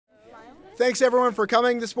Thanks everyone for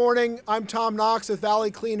coming this morning. I'm Tom Knox with Valley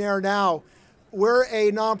Clean Air Now. We're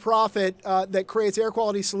a nonprofit that creates air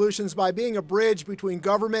quality solutions by being a bridge between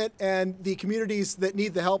government and the communities that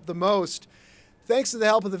need the help the most. Thanks to the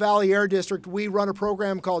help of the Valley Air District, we run a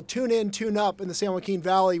program called Tune In, Tune Up in the San Joaquin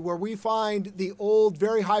Valley, where we find the old,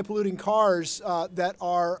 very high polluting cars that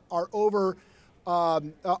are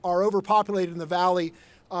overpopulated in the valley,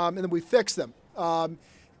 and then we fix them.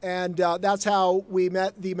 That's how we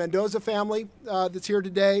met the Mendoza family that's here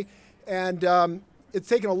today. And it's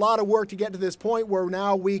taken a lot of work to get to this point where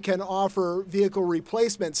now we can offer vehicle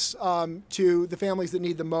replacements to the families that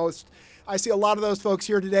need the most. I see a lot of those folks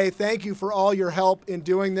here today. Thank you for all your help in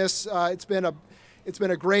doing this. It's been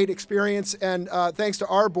a great experience, and thanks to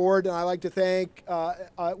our board. And I'd like to thank,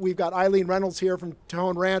 we've got Eileen Reynolds here from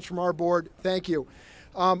Tejon Ranch from our board. Thank you.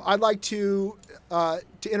 I'd like to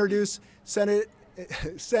introduce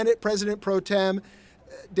Senate President Pro Tem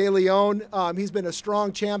De Leon. He's been a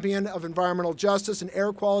strong champion of environmental justice and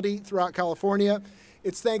air quality throughout California.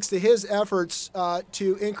 It's thanks to his efforts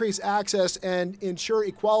to increase access and ensure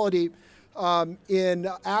equality in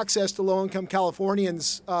access to low-income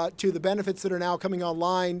Californians to the benefits that are now coming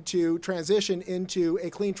online to transition into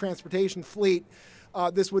a clean transportation fleet.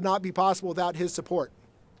 This would not be possible without his support.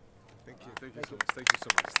 Thank you. Thank you so much. Thank you so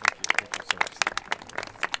much. Thank you. Thank you so much.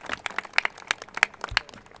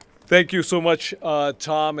 Thank you so much,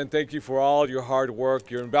 Tom, and thank you for all your hard work,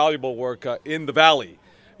 your invaluable work in the Valley.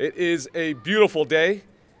 It is a beautiful day,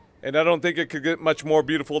 and I don't think it could get much more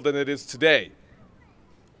beautiful than it is today.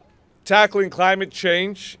 Tackling climate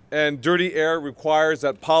change and dirty air requires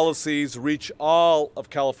that policies reach all of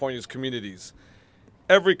California's communities.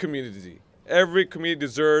 Every community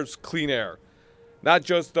deserves clean air, not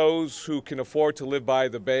just those who can afford to live by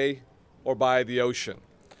the bay or by the ocean.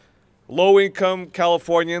 Low-income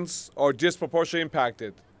Californians are disproportionately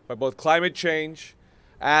impacted by both climate change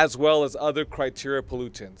as well as other criteria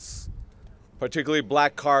pollutants, particularly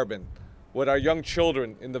black carbon, what our young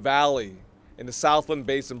children in the valley, in the Southland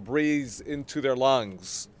Basin, breathe into their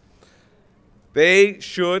lungs. They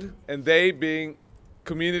should, and they being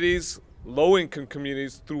communities, low-income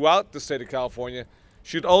communities throughout the state of California,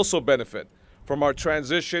 should also benefit from our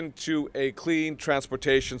transition to a clean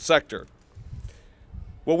transportation sector.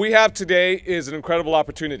 What we have today is an incredible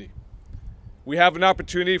opportunity. We have an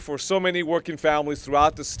opportunity for so many working families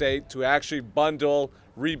throughout the state to actually bundle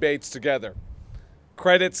rebates together.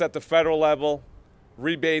 Credits at the federal level,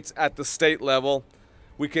 rebates at the state level.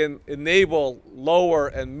 We can enable lower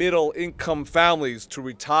and middle income families to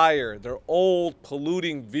retire their old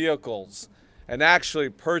polluting vehicles and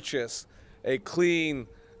actually purchase a clean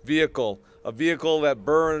vehicle, a vehicle that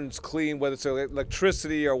burns clean, whether it's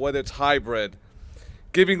electricity or whether it's hybrid.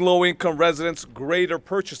 Giving low-income residents greater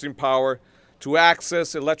purchasing power to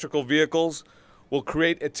access electrical vehicles will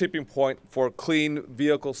create a tipping point for clean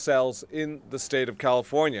vehicle sales in the state of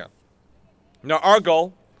California. Now, our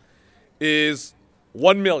goal is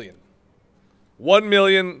 1 million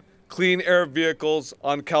clean air vehicles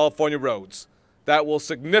on California roads. That will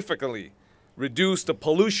significantly reduce the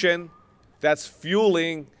pollution that's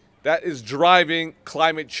fueling, that is driving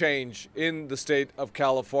climate change in the state of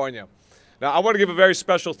California. Now, I want to give a very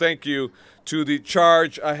special thank you to the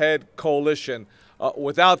Charge Ahead Coalition.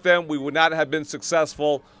 Without them, we would not have been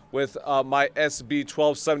successful with my SB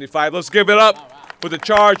 1275. Let's give it up for the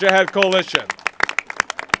Charge Ahead Coalition.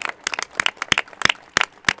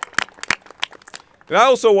 And I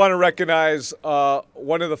also want to recognize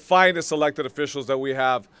one of the finest elected officials that we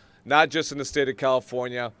have, not just in the state of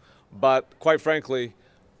California, but quite frankly,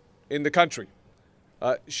 in the country.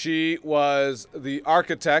 She was the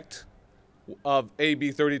architect of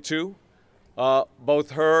AB 32.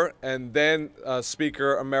 Both her and then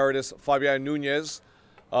Speaker Emeritus Fabián Núñez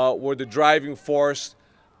were the driving force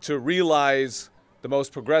to realize the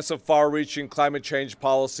most progressive, far-reaching climate change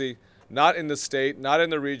policy, not in the state, not in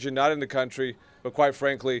the region, not in the country, but quite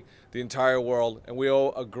frankly, the entire world. And we owe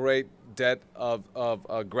a great debt of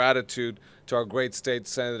gratitude to our great state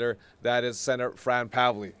senator, that is Senator Fran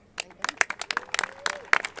Pavley.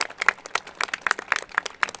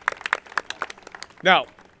 Now,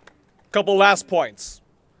 a couple last points.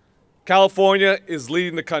 California is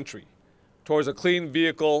leading the country towards a clean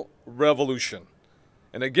vehicle revolution.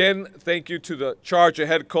 And again, thank you to the Charge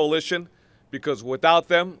Ahead Coalition, because without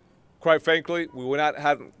them, quite frankly, we would not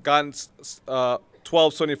have gotten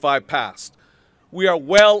 1275 passed. We are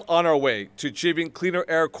well on our way to achieving cleaner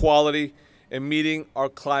air quality and meeting our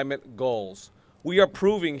climate goals. We are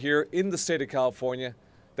proving here in the state of California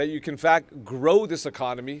that you can, in fact, grow this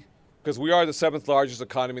economy, because we are the 7th largest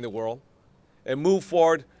economy in the world, and move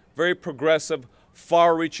forward very progressive,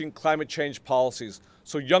 far-reaching climate change policies.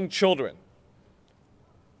 So young children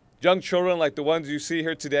like the ones you see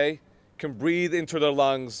here today, can breathe into their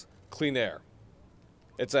lungs clean air.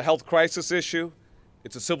 It's a health crisis issue,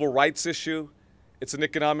 it's a civil rights issue, it's an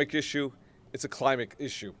economic issue, it's a climate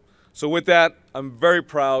issue. So with that, I'm very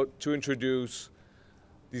proud to introduce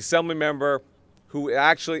the Assembly member who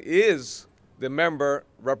actually is the member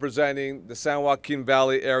representing the San Joaquin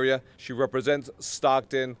Valley area. She represents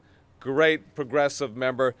Stockton, great progressive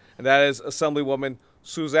member, and that is Assemblywoman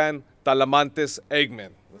Suzanne Talamantes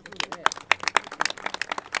Eggman.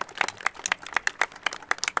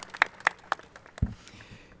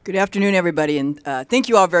 Good afternoon, everybody, and thank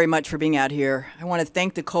you all very much for being out here. I want to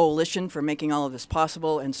thank the coalition for making all of this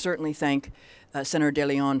possible, and certainly thank Senator De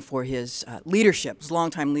Leon for his leadership, his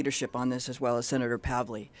longtime leadership on this, as well as Senator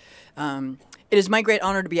Pavley. It is my great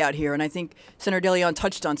honor to be out here, and I think Senator De Leon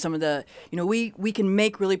touched on some of the, we can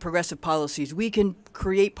make really progressive policies. We can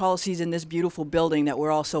create policies in this beautiful building that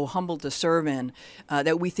we're all so humbled to serve in,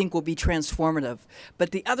 that we think will be transformative. But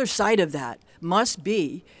the other side of that must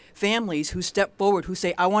be families who step forward, who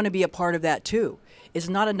say, I want to be a part of that too. It's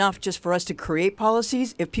not enough just for us to create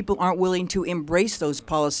policies if people aren't willing to embrace those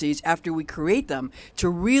policies after we create them, to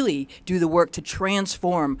really do the work to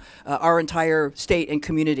transform our entire state and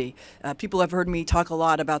community. People have heard me talk a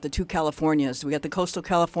lot about the two Californias. We got the coastal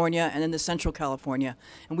California and then the central California.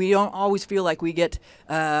 And we don't always feel like we get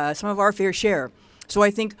some of our fair share. So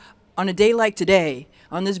I think on a day like today,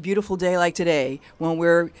 on this beautiful day like today, when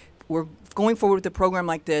we're going forward with a program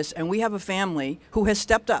like this, and we have a family who has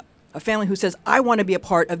stepped up, a family who says, I want to be a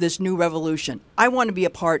part of this new revolution. I want to be a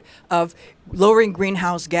part of lowering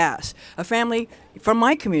greenhouse gas. A family from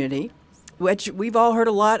my community, which we've all heard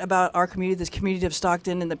a lot about our community, this community of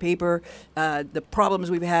Stockton in the paper, the problems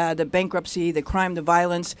we've had, the bankruptcy, the crime, the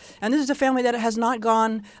violence. And this is a family that has not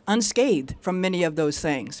gone unscathed from many of those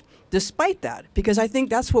things. Despite that, because I think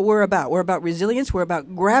that's what we're about. We're about resilience. We're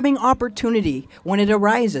about grabbing opportunity when it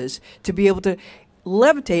arises to be able to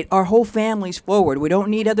levitate our whole families forward. We don't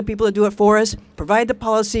need other people to do it for us. Provide the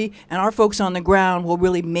policy, and our folks on the ground will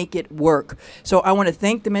really make it work. So I want to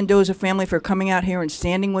thank the Mendoza family for coming out here and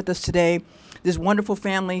standing with us today. This wonderful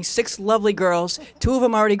family, 6 lovely girls. 2 of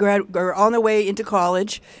them already are on their way into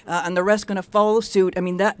college, and the rest going to follow suit. I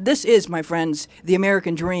mean, this is, my friends, the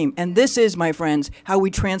American dream. And this is, my friends, how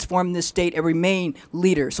we transform this state and remain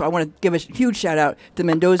leaders. So I want to give a huge shout out to the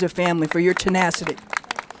Mendoza family for your tenacity.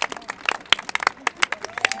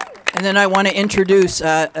 And then I want to introduce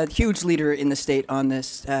a huge leader in the state on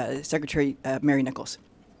this, Secretary Mary Nichols.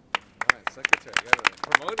 All right, Secretary, you got to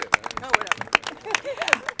promote it.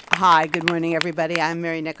 Hi, good morning, everybody. I'm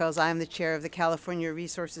Mary Nichols. I'm the chair of the California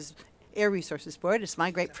Air Resources Board. It's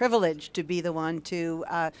my great privilege to be the one to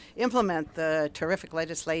implement the terrific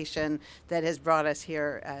legislation that has brought us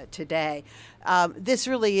here today. This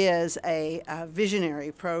really is a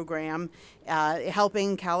visionary program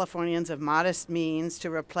helping Californians of modest means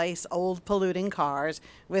to replace old polluting cars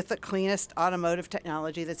with the cleanest automotive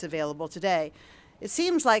technology that's available today. It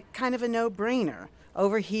seems like kind of a no-brainer.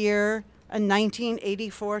 Over here, a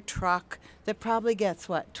 1984 truck that probably gets,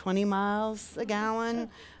 what, 20 miles a gallon?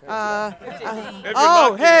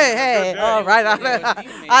 Oh, hey, all right,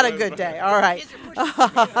 on a good day, all right.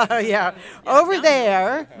 Yeah, over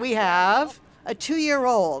there we have a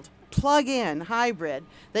 2-year-old plug-in hybrid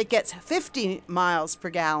that gets 50 miles per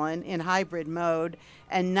gallon in hybrid mode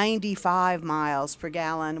and 95 miles per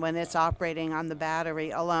gallon when it's operating on the battery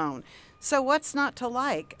alone. So what's not to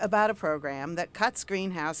like about a program that cuts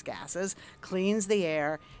greenhouse gases, cleans the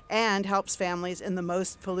air, and helps families in the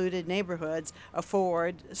most polluted neighborhoods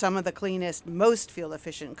afford some of the cleanest, most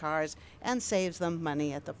fuel-efficient cars and saves them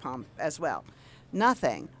money at the pump as well?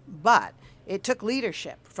 Nothing, but it took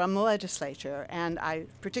leadership from the legislature, and I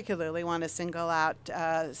particularly want to single out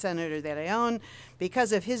Senator De Leon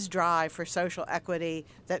because of his drive for social equity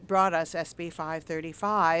that brought us SB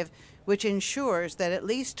 535, which ensures that at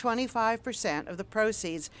least 25% of the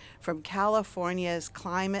proceeds from California's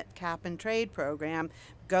climate cap and trade program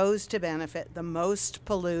goes to benefit the most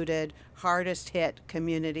polluted, hardest hit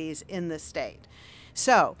communities in the state.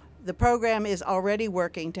 So the program is already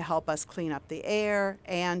working to help us clean up the air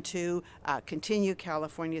and to continue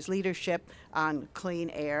California's leadership on clean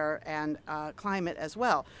air and climate as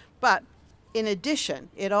well. But in addition,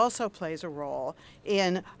 it also plays a role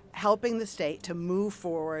in helping the state to move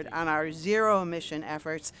forward on our zero-emission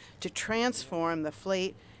efforts to transform the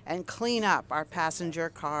fleet and clean up our passenger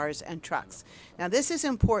cars and trucks. Now, this is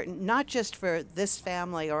important not just for this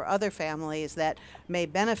family or other families that may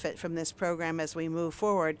benefit from this program as we move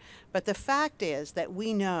forward, but the fact is that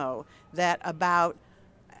we know that about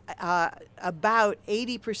about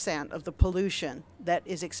 80% of the pollution that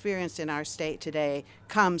is experienced in our state today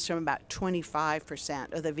comes from about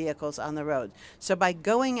 25% of the vehicles on the road. So by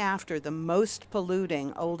going after the most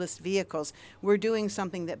polluting, oldest vehicles, we're doing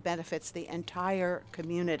something that benefits the entire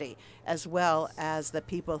community as well as the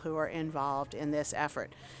people who are involved in this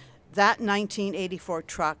effort. That 1984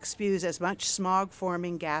 truck spews as much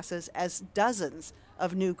smog-forming gases as dozens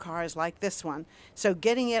of new cars like this one. So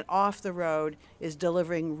getting it off the road is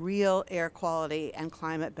delivering real air quality and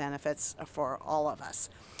climate benefits for all of us.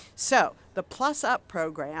 So the Plus Up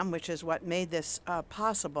program, which is what made this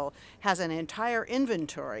possible, has an entire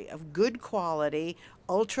inventory of good quality,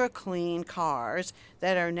 ultra clean cars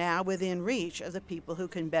that are now within reach of the people who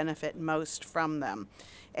can benefit most from them.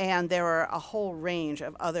 And there are a whole range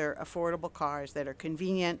of other affordable cars that are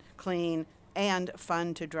convenient, clean, and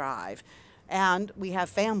fun to drive. And we have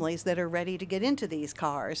families that are ready to get into these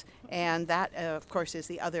cars. And that, of course, is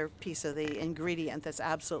the other piece of the ingredient that's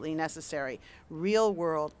absolutely necessary. Real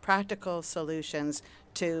world, practical solutions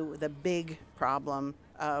to the big problem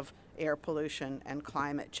of air pollution and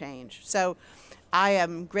climate change. So I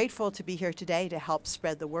am grateful to be here today to help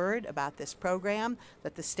spread the word about this program,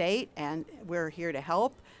 that the state and we're here to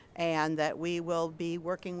help, and that we will be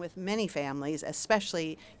working with many families,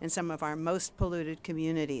 especially in some of our most polluted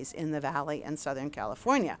communities in the Valley and Southern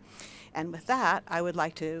California. And with that, I would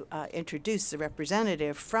like to introduce the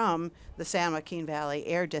representative from the San Joaquin Valley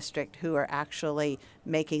Air District who are actually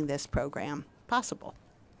making this program possible.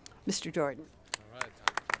 Mr. Jordan.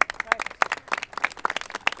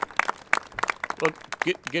 Well,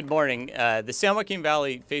 good morning. The San Joaquin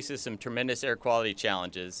Valley faces some tremendous air quality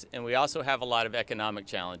challenges, and we also have a lot of economic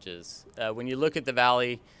challenges. When you look at the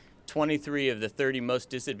valley, 23 of the 30 most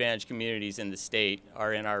disadvantaged communities in the state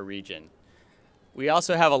are in our region. We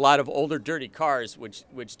also have a lot of older, dirty cars,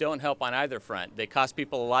 which don't help on either front. They cost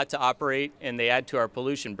people a lot to operate, and they add to our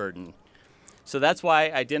pollution burden. So that's why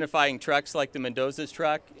identifying trucks like the Mendoza's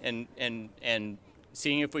truck and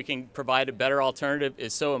seeing if we can provide a better alternative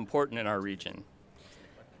is so important in our region.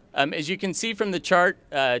 As you can see from the chart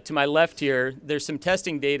to my left here, there's some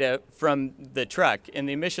testing data from the truck, and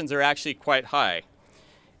the emissions are actually quite high.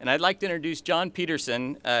 And I'd like to introduce John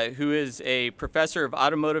Peterson, who is a professor of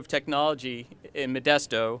automotive technology in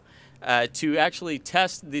Modesto, to actually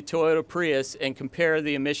test the Toyota Prius and compare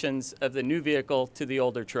the emissions of the new vehicle to the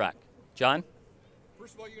older truck. John?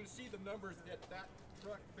 First of all, you're going to see the numbers that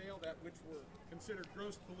truck failed at, which were considered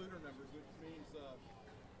gross polluter numbers, which means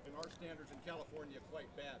in our standards in California quite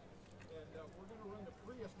bad. And we're going to run the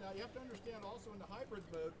Prius. Now you have to understand also in the hybrid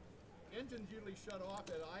mode, engines usually shut off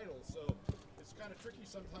at idle, so it's kind of tricky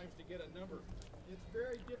sometimes to get a number. It's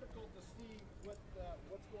very difficult to see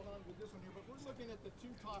what's going on with this one here, but we're looking at the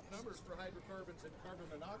two top numbers for hydrocarbons and carbon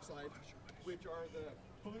monoxide, which are the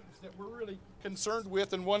pollutants that we're really concerned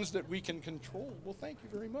with and ones that we can control. Well, thank you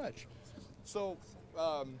very much. So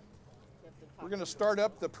we're going to start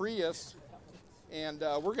up the Prius, and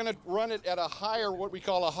we're going to run it at a higher, what we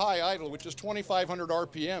call a high idle, which is 2,500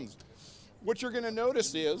 RPMs. What you're going to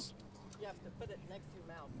notice is, You have to put it next to your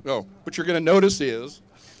mouth. oh, what you're going to notice is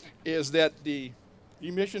that the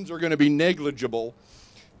emissions are going to be negligible.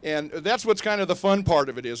 And that's what's kind of the fun part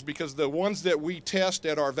of it is, because the ones that we test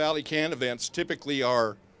at our Valley Can events typically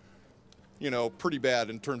are, you know, pretty bad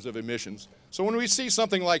in terms of emissions. So when we see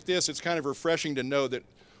something like this, it's kind of refreshing to know that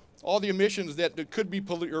all the emissions that could be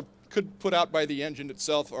could put out by the engine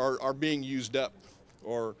itself are being used up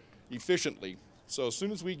or efficiently. So as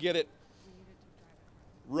soon as we get it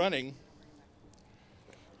running,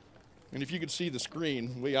 and if you could see the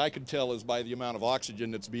screen, the way I could tell is by the amount of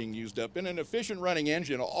oxygen that's being used up. In an efficient running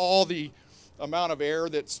engine, all the amount of air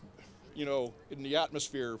that's, you know, in the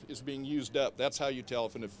atmosphere is being used up. That's how you tell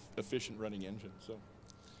if an efficient running engine. So,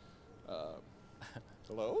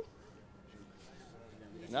 hello?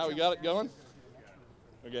 Now we got it going?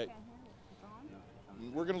 Okay.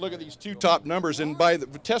 We're going to look at these two top numbers, and by the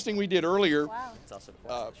testing we did earlier,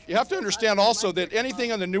 you have to understand also that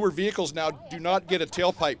anything on the newer vehicles now do not get a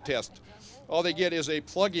tailpipe test. All they get is a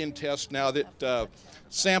plug-in test now that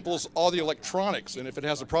samples all the electronics, and if it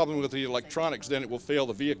has a problem with the electronics, then it will fail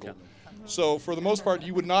the vehicle. So for the most part,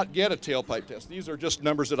 you would not get a tailpipe test. These are just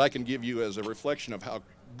numbers that I can give you as a reflection of how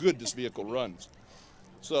good this vehicle runs.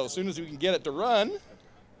 So as soon as we can get it to run,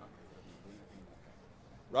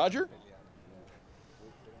 Roger?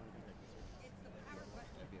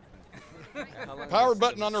 Power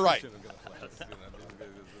button on the right.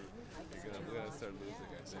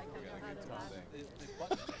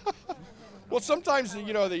 Well, sometimes,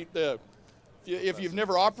 you know, if you've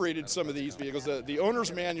never operated some of these vehicles, the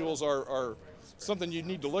owner's manuals are something you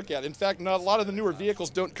need to look at. In fact, not a lot of the newer vehicles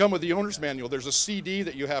don't come with the owner's manual. There's a CD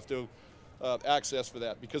that you have to access for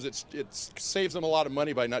that because it saves them a lot of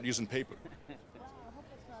money by not using paper.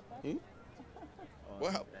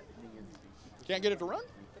 Wow. Can't get it to run?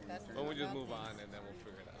 Well, we'll just move on and then we'll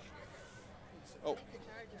figure it out. Oh,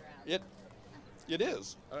 it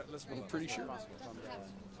is. All right, let's move on. I'm pretty sure.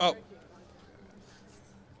 Oh.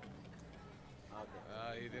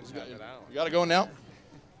 He didn't have it out. You got it going now?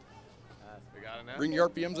 We got it now? Bring your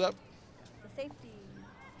RPMs up. The safety.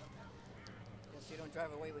 Yes, you don't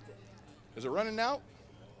drive away with it. Is it running now?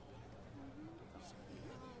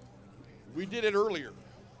 We did it earlier.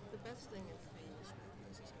 The best thing is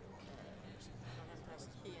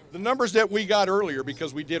The numbers that we got earlier,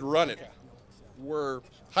 because we did run it, were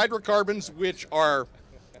hydrocarbons, which are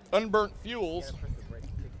unburnt fuels,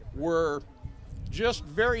 were just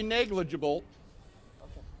very negligible,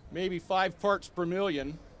 maybe 5 parts per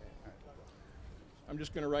million. I'm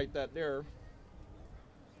just going to write that there.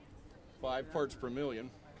 5 parts per million.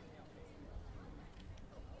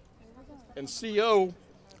 And CO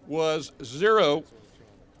was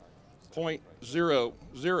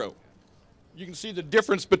 0.00. You can see the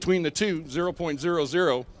difference between the two,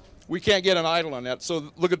 0.00. We can't get an idle on that.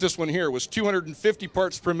 So look at this one here. It was 250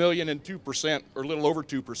 parts per million and 2%, or a little over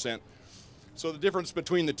 2%. So the difference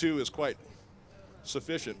between the two is quite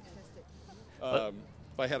sufficient. If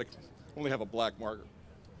I had only have a black marker.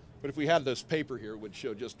 But if we had this paper here, it would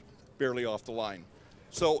show just barely off the line.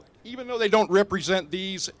 So even though they don't represent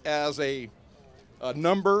these as a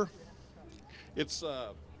number, it's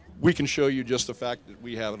we can show you just the fact that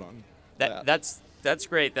we have it on. That's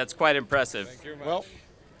great. That's quite impressive. Thank you very much. Well,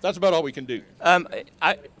 that's about all we can do.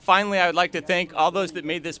 Finally, I would like to thank all those that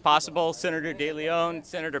made this possible: Senator De Leon,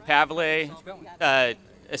 Senator Pavley,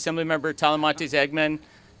 Assemblymember Talamantes Eggman,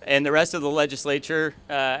 and the rest of the legislature.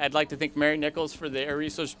 I'd like to thank Mary Nichols for the Air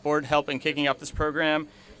Resource Board help in kicking off this program.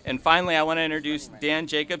 And finally, I want to introduce Dan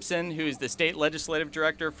Jacobson, who is the State Legislative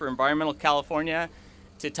Director for Environmental California,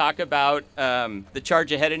 to talk about the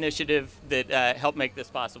Charge Ahead initiative that helped make this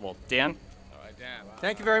possible. Dan? All right, Dan.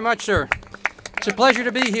 Thank you very much, sir. It's a pleasure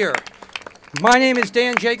to be here. My name is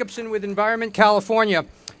Dan Jacobson with Environment California,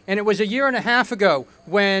 and it was a year and a half ago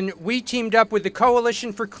when we teamed up with the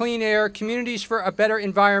Coalition for Clean Air, Communities for a Better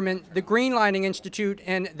Environment, the Green Lining Institute,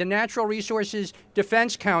 and the Natural Resources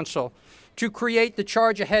Defense Council to create the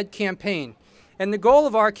Charge Ahead campaign. And the goal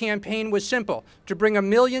of our campaign was simple: to bring 1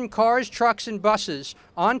 million cars, trucks, and buses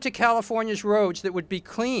onto California's roads that would be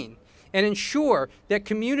clean and ensure that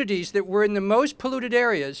communities that were in the most polluted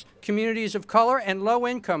areas, communities of color and low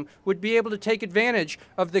income, would be able to take advantage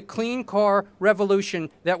of the clean car revolution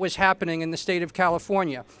that was happening in the state of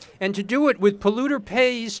California. And to do it with polluter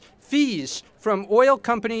pays fees from oil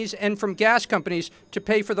companies and from gas companies to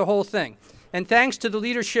pay for the whole thing. And thanks to the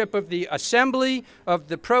leadership of the Assembly, of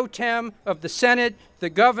the Pro Tem, of the Senate, the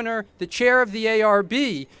Governor, the Chair of the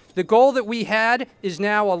ARB, the goal that we had is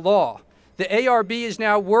now a law. The ARB is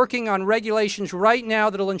now working on regulations right now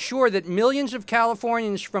that will ensure that millions of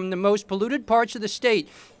Californians from the most polluted parts of the state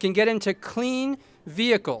can get into clean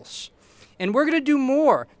vehicles. And we're going to do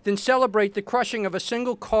more than celebrate the crushing of a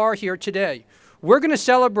single car here today. We're going to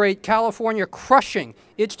celebrate California crushing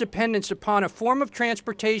its dependence upon a form of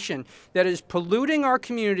transportation that is polluting our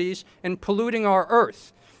communities and polluting our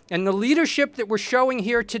earth. And the leadership that we're showing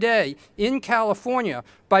here today in California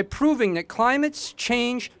by proving that climate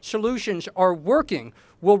change solutions are working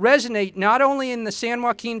will resonate not only in the San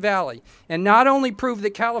Joaquin Valley and not only prove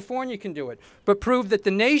that California can do it, but prove that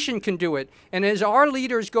the nation can do it. And as our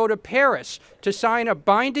leaders go to Paris to sign a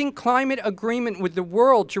binding climate agreement with the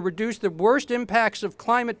world to reduce the worst impacts of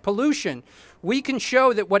climate pollution, we can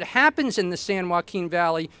show that what happens in the San Joaquin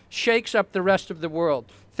Valley shakes up the rest of the world.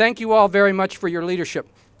 Thank you all very much for your leadership.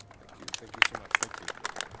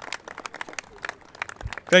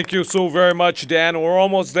 Thank you so very much, Dan. We're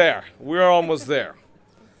almost there. We're almost there.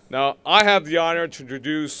 Now, I have the honor to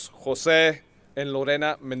introduce Jose and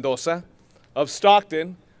Lorena Mendoza of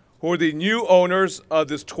Stockton, who are the new owners of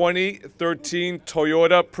this 2013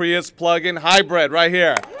 Toyota Prius plug-in hybrid right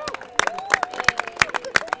here.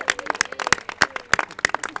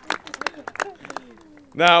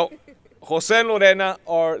 Now, Jose and Lorena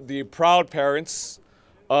are the proud parents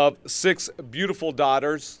of 6 beautiful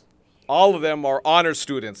daughters. All of them are honor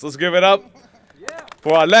students. Let's give it up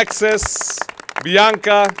for Alexis,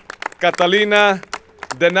 Bianca, Catalina,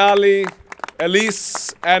 Denali,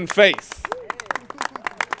 Elise, and Faith.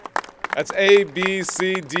 That's A, B,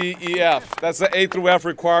 C, D, E, F. That's the A through F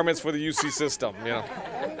requirements for the UC system, you know,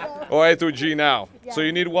 or A through G now. So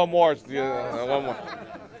you need one more. One more.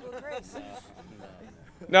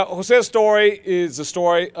 Now, Jose's story is the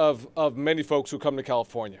story of many folks who come to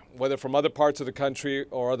California, whether from other parts of the country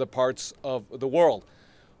or other parts of the world.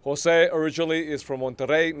 Jose originally is from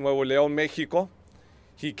Monterrey, Nuevo León, Mexico.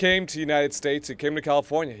 He came to the United States, he came to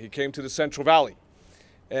California, he came to the Central Valley,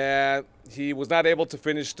 and he was not able to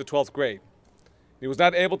finish the 12th grade. He was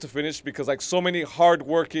not able to finish because, like so many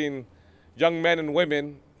hardworking young men and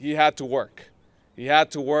women, he had to work. He had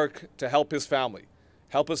to work to help his family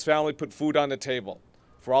put food on the table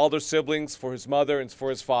for all their siblings, for his mother, and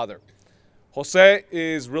for his father. Jose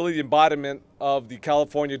is really the embodiment of the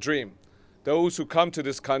California dream. Those who come to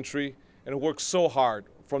this country and work so hard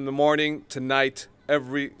from the morning to night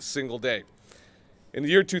every single day. In the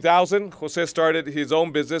year 2000, Jose started his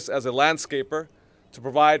own business as a landscaper to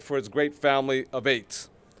provide for his great family of 8.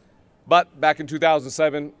 But back in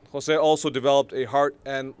 2007, Jose also developed a heart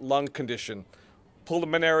and lung condition,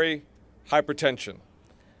 pulmonary hypertension.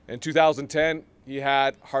 In 2010, he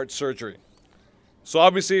had heart surgery. So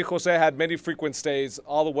obviously, Jose had many frequent stays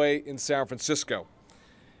all the way in San Francisco.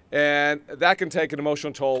 And that can take an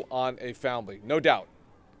emotional toll on a family, no doubt.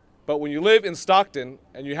 But when you live in Stockton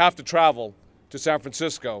and you have to travel to San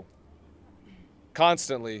Francisco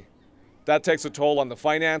constantly, that takes a toll on the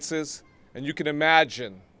finances. And you can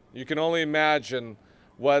only imagine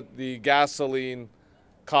what the gasoline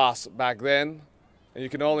cost back then. And you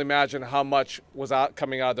can only imagine how much was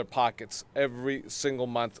coming out of their pockets every single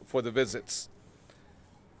month for the visits.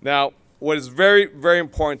 Now, what is very, very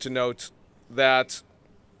important to note that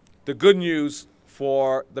the good news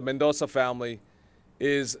for the Mendoza family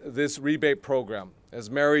is this rebate program, as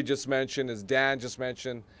Mary just mentioned, as Dan just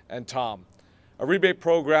mentioned, and Tom. A rebate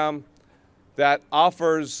program that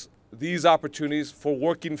offers these opportunities for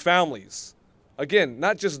working families. Again,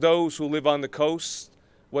 not just those who live on the coast,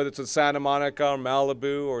 whether it's in Santa Monica or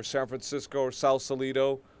Malibu or San Francisco or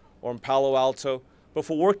Sausalito or in Palo Alto, but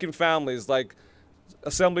for working families like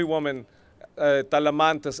Assemblywoman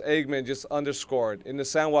Talamantes Eggman just underscored, in the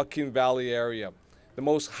San Joaquin Valley area, the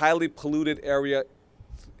most highly polluted area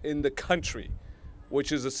in the country,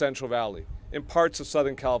 which is the Central Valley, in parts of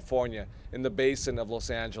Southern California, in the basin of Los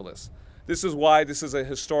Angeles. This is why this is a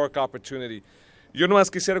historic opportunity. Yo nomás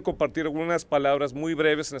quisiera compartir algunas palabras muy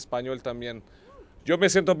breves en español también. Yo me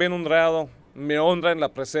siento bien honrado, me honra en la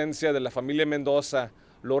presencia de la familia Mendoza,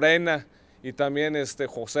 Lorena y también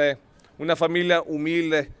José, una familia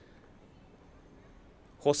humilde.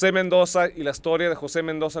 José Mendoza y la historia de José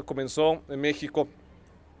Mendoza comenzó en México,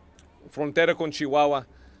 frontera con Chihuahua,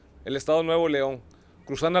 el estado de Nuevo León,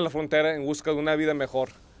 cruzando la frontera en busca de una vida mejor,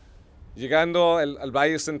 llegando al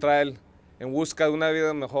Valle Central en busca de una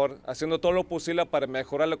vida mejor, haciendo todo lo posible para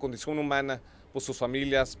mejorar la condición humana por sus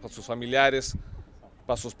familias, por sus familiares,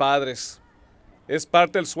 para sus padres. Es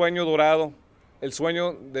parte del sueño dorado, el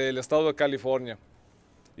sueño del estado de California.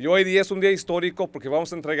 Y hoy día es un día histórico porque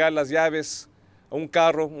vamos a entregar las llaves a un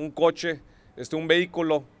carro, un coche, un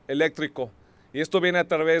vehículo eléctrico. Y esto viene a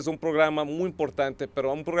través de un programa muy importante,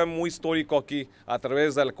 pero un programa muy histórico aquí, a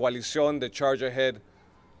través de la coalición de Charge Ahead.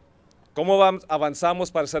 ¿Cómo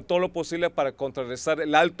avanzamos para hacer todo lo posible para contrarrestar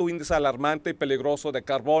el alto índice alarmante y peligroso de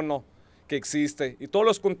carbono que existe y todos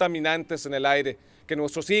los contaminantes en el aire que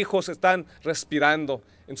nuestros hijos están respirando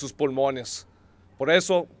en sus pulmones? Por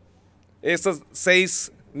eso, estas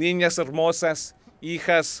 6 niñas hermosas,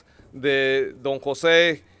 hijas de don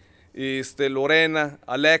José, Lorena,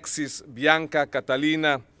 Alexis, Bianca,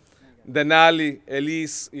 Catalina, Denali,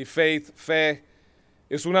 Elise y Faith, Fe,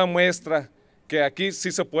 es una muestra que aquí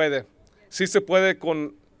sí se puede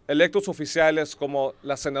con electos oficiales como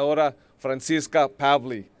la senadora Francisca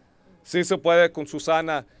Pavli, sí se puede con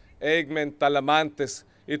Susana Eggman Talamantes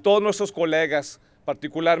y todos nuestros colegas,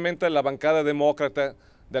 particularmente la bancada demócrata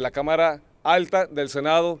de la Cámara Alta del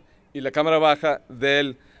Senado y la Cámara Baja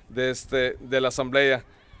de la Asamblea.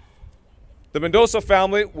 The Mendoza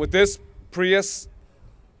family with this Prius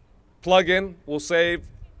plug-in will save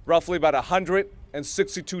roughly about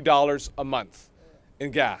 $162 a month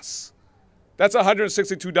in gas. That's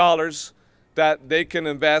 $162 that they can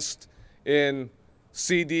invest in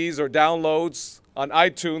CDs or downloads on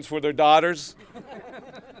iTunes for their daughters,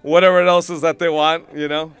 whatever else is that they want,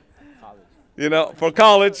 for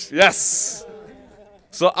college, yes.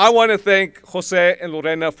 So I want to thank Jose and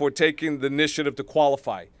Lorena for taking the initiative to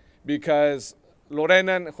qualify, because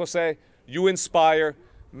Lorena and Jose, you inspire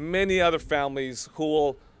many other families who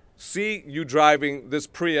will see you driving this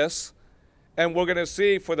Prius, and we're going to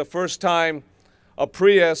see for the first time a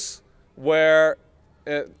Prius where,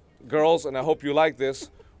 girls, and I hope you like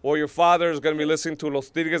this, or your father is going to be listening to Los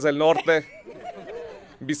Tigres del Norte,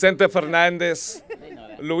 Vicente Fernández,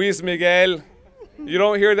 Luis Miguel, You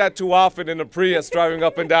don't hear that too often in a Prius driving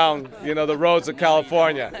up and down, the roads of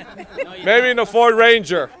California. Maybe in a Ford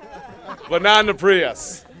Ranger, but not in the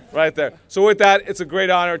Prius, right there. So with that, it's a great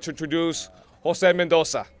honor to introduce Jose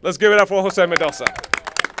Mendoza. Let's give it up for Jose Mendoza.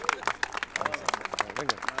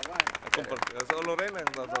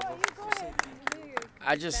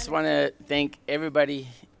 I just want to thank everybody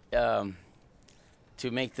to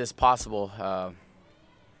make this possible.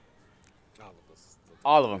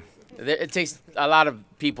 All of them. It takes a lot of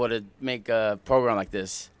people to make a program like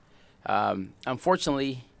this.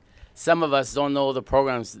 Unfortunately, some of us don't know the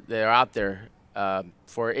programs that are out there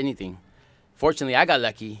for anything. Fortunately, I got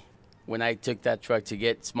lucky when I took that truck to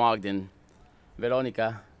get smogged, and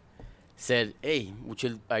Veronica said, "Hey,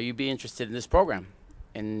 are you be interested in this program?"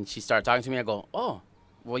 And she started talking to me. I go, "Oh,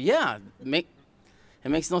 well, yeah. It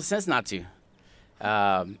makes no sense not to."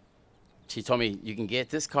 She told me, "You can get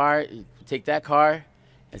this car, take that car."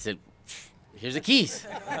 I said, "Here's the keys."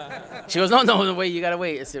 She goes, "No, wait, you gotta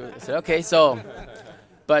wait." I said, "Okay." So,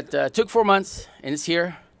 but took 4 months, and it's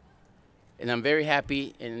here, and I'm very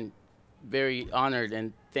happy and very honored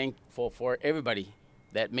and thankful for everybody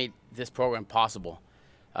that made this program possible.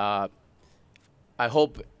 I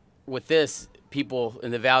hope with this, people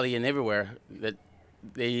in the Valley and everywhere, that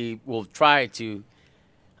they will try to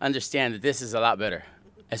understand that this is a lot better.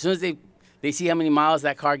 As soon as they see how many miles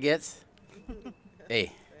that car gets,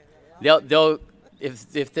 hey, they'll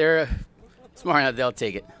if they're smart enough, they'll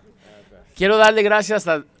take it. Quiero darle gracias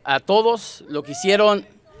a todos los que hicieron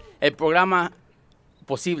el programa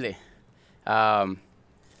posible.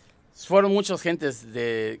 Fueron muchas gentes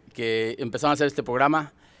que empezaron a hacer este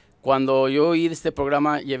programa. Cuando yo oí de este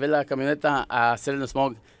programa, llevé la camioneta a hacer el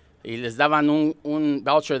smog y les daban un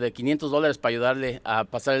voucher de $500 para ayudarle a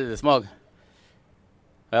pasar el smog.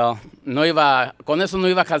 Well, con eso no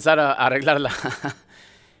iba a alcanzar a arreglarla.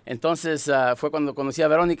 Entonces fue cuando conocí a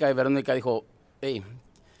Verónica, y Verónica dijo, "Hey,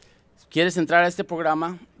 ¿quieres entrar a este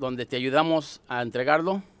programa donde te ayudamos a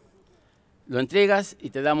entregarlo? Lo entregas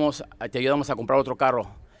y te ayudamos a comprar otro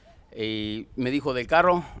carro." Y me dijo del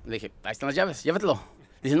carro, le dije, "Ahí están las llaves, llévatelo."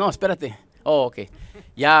 Dice, "No, espérate." Oh, ok.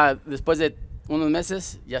 Ya después de unos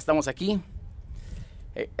meses, ya estamos aquí.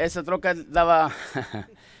 Esa troca daba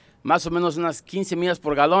más o menos unas 15 millas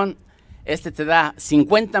por galón. Este te da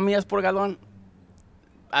 50 millas por galón.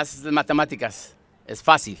 Haces matemáticas. Es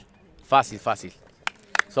fácil, fácil, fácil.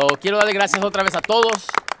 So, quiero darle gracias otra vez a todos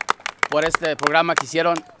por este programa que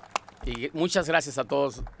hicieron. Y muchas gracias a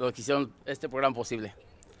todos los que hicieron este programa posible.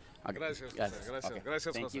 Okay. Gracias, gracias. gracias, Okay.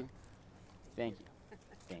 gracias, Thank José. you. Thank you.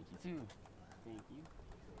 Thank you too. Thank you.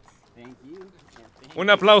 Thank you. Un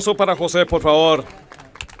aplauso para José, por favor.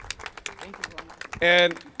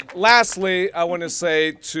 And lastly, I want to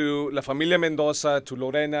say to La Familia Mendoza, to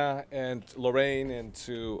Lorena and Lorraine, and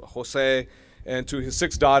to Jose, and to his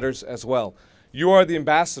 6 daughters as well. You are the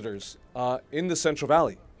ambassadors in the Central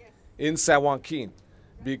Valley, in San Joaquin,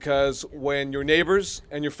 because when your neighbors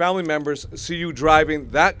and your family members see you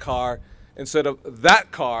driving that car instead of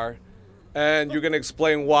that car, and you're going to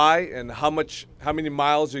explain why and how many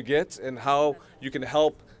miles you get and how you can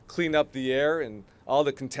help clean up the air and all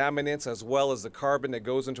the contaminants as well as the carbon that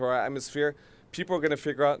goes into our atmosphere, people are going to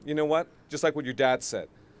figure out, you know what, just like what your dad said.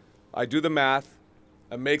 I do the math.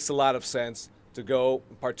 It makes a lot of sense to go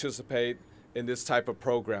participate in this type of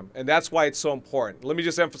program. And that's why it's so important. Let me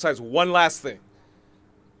just emphasize one last thing.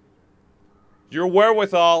 Your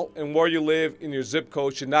wherewithal and where you live in your zip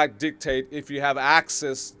code should not dictate if you have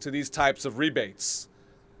access to these types of rebates.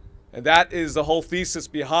 And that is the whole thesis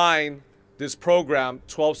behind this program,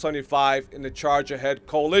 1275 in the Charge Ahead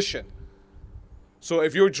Coalition. So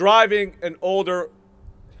if you're driving an older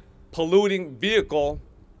polluting vehicle,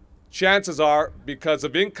 chances are, because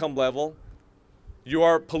of income level, you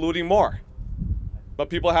are polluting more. But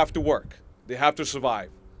people have to work. They have to survive.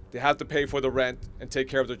 They have to pay for the rent and take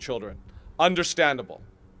care of their children. Understandable,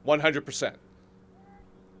 100%.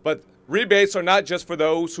 But rebates are not just for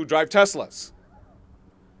those who drive Teslas.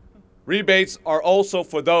 Rebates are also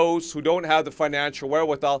for those who don't have the financial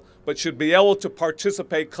wherewithal, but should be able to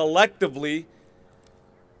participate collectively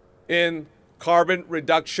in carbon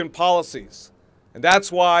reduction policies. And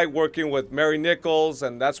that's why working with Mary Nichols,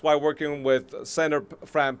 and that's why working with Senator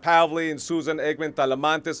Fran Pavley and Susan Eggman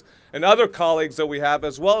Talamantes and other colleagues that we have,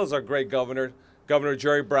 as well as our great governor, Governor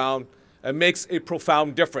Jerry Brown, it makes a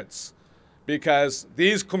profound difference, because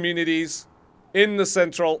these communities in the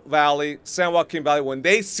Central Valley, San Joaquin Valley, when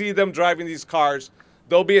they see them driving these cars,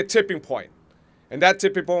 there'll be a tipping point. And that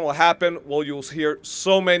tipping point will happen while you'll hear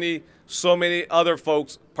so many other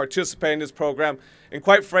folks participate in this program. And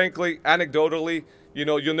quite frankly, anecdotally, You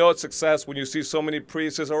know it's success when you see so many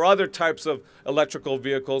Priuses or other types of electrical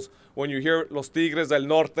vehicles. When you hear Los Tigres del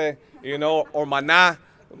Norte, or Maná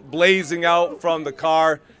blazing out from the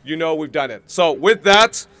car, we've done it. So with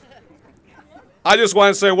that, I just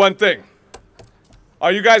want to say one thing.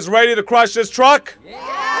 Are you guys ready to crush this truck?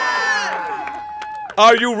 Yeah!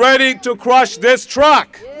 Are you ready to crush this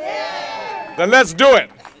truck? Yeah! Then let's do it.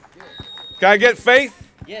 Can I get faith?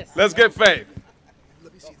 Yes. Let's get faith.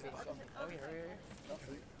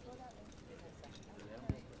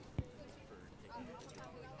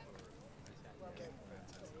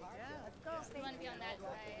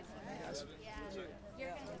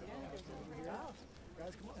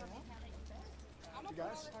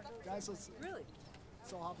 Guys, let's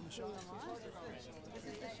all hop in the shot. This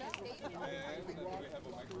is the shot.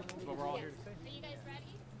 But we're all here to stay. Are you guys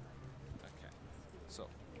ready? Okay. So,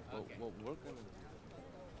 what we're going to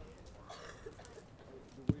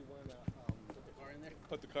do we want to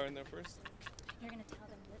put the car in there first? You're going to tell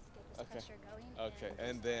them let's get this pressure going. Okay,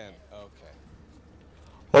 and then, okay.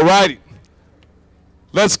 All righty.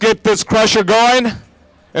 Let's get this crusher going,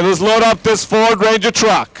 and let's load up this Ford Ranger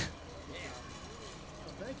truck.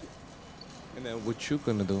 And then what you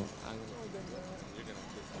gonna do?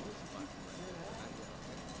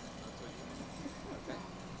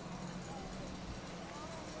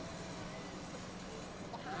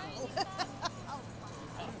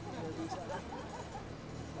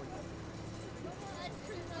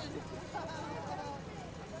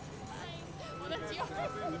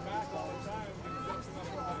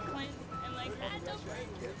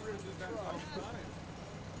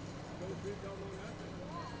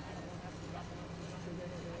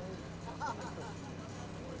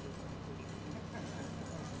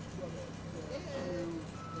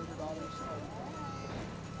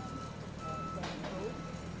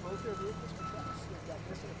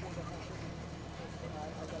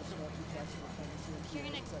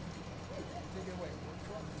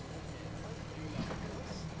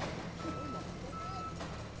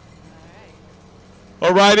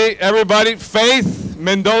 All righty, everybody, Faith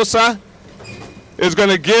Mendoza is going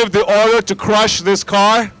to give the order to crush this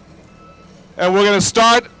car. And we're going to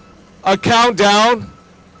start a countdown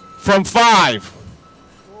from 5.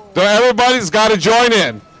 So everybody's got to join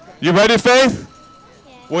in. You ready, Faith?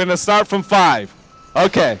 Yeah. We're going to start from 5.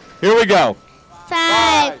 Okay, here we go.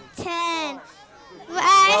 5, 10. Wait.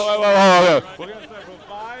 We're going to start from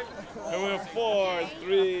 5, and we're 4,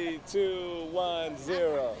 3, 2, 1,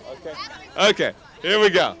 0. Okay? Okay, here we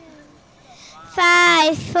go.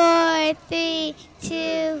 5, 4, 3,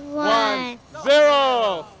 2, 1.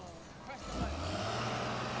 0.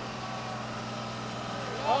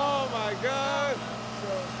 Oh my God.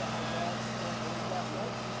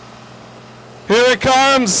 Here it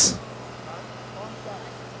comes.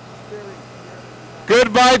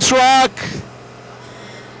 Goodbye, truck.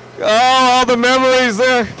 Oh, all the memories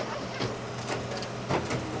there.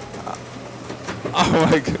 Oh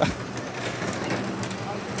my God.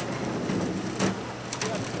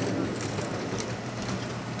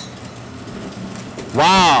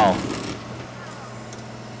 Wow.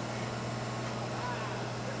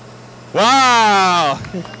 Wow.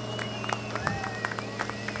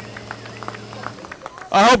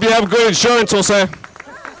 I hope you have good insurance, Jose.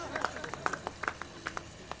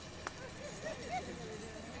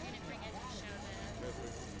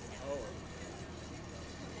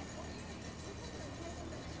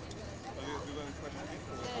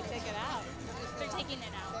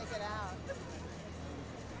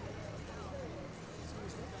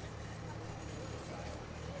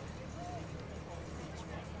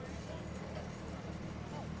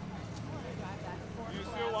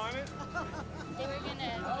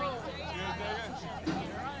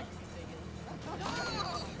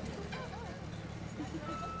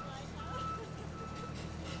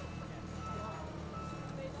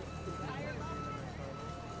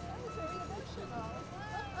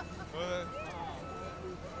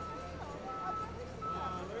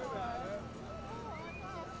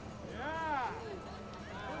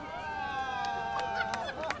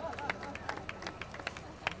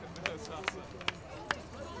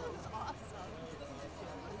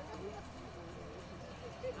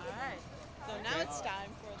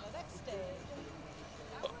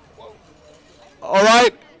 All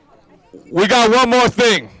right, we got one more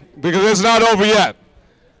thing because it's not over yet.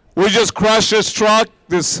 We just crushed this truck,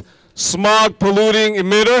 this smog polluting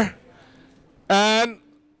emitter, and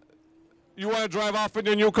you want to drive off in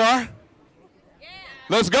your new car? Yeah.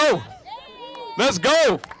 Let's go. Let's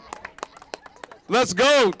go. Let's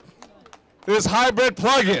go. This hybrid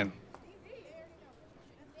plug-in.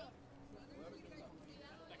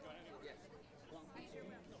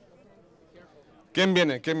 ¿Quién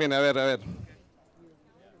viene? ¿Quién viene? A ver, a ver.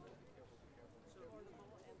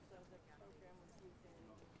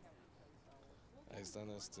 Ahí están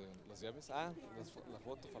las llaves. Ah, la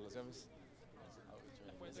foto para las llaves.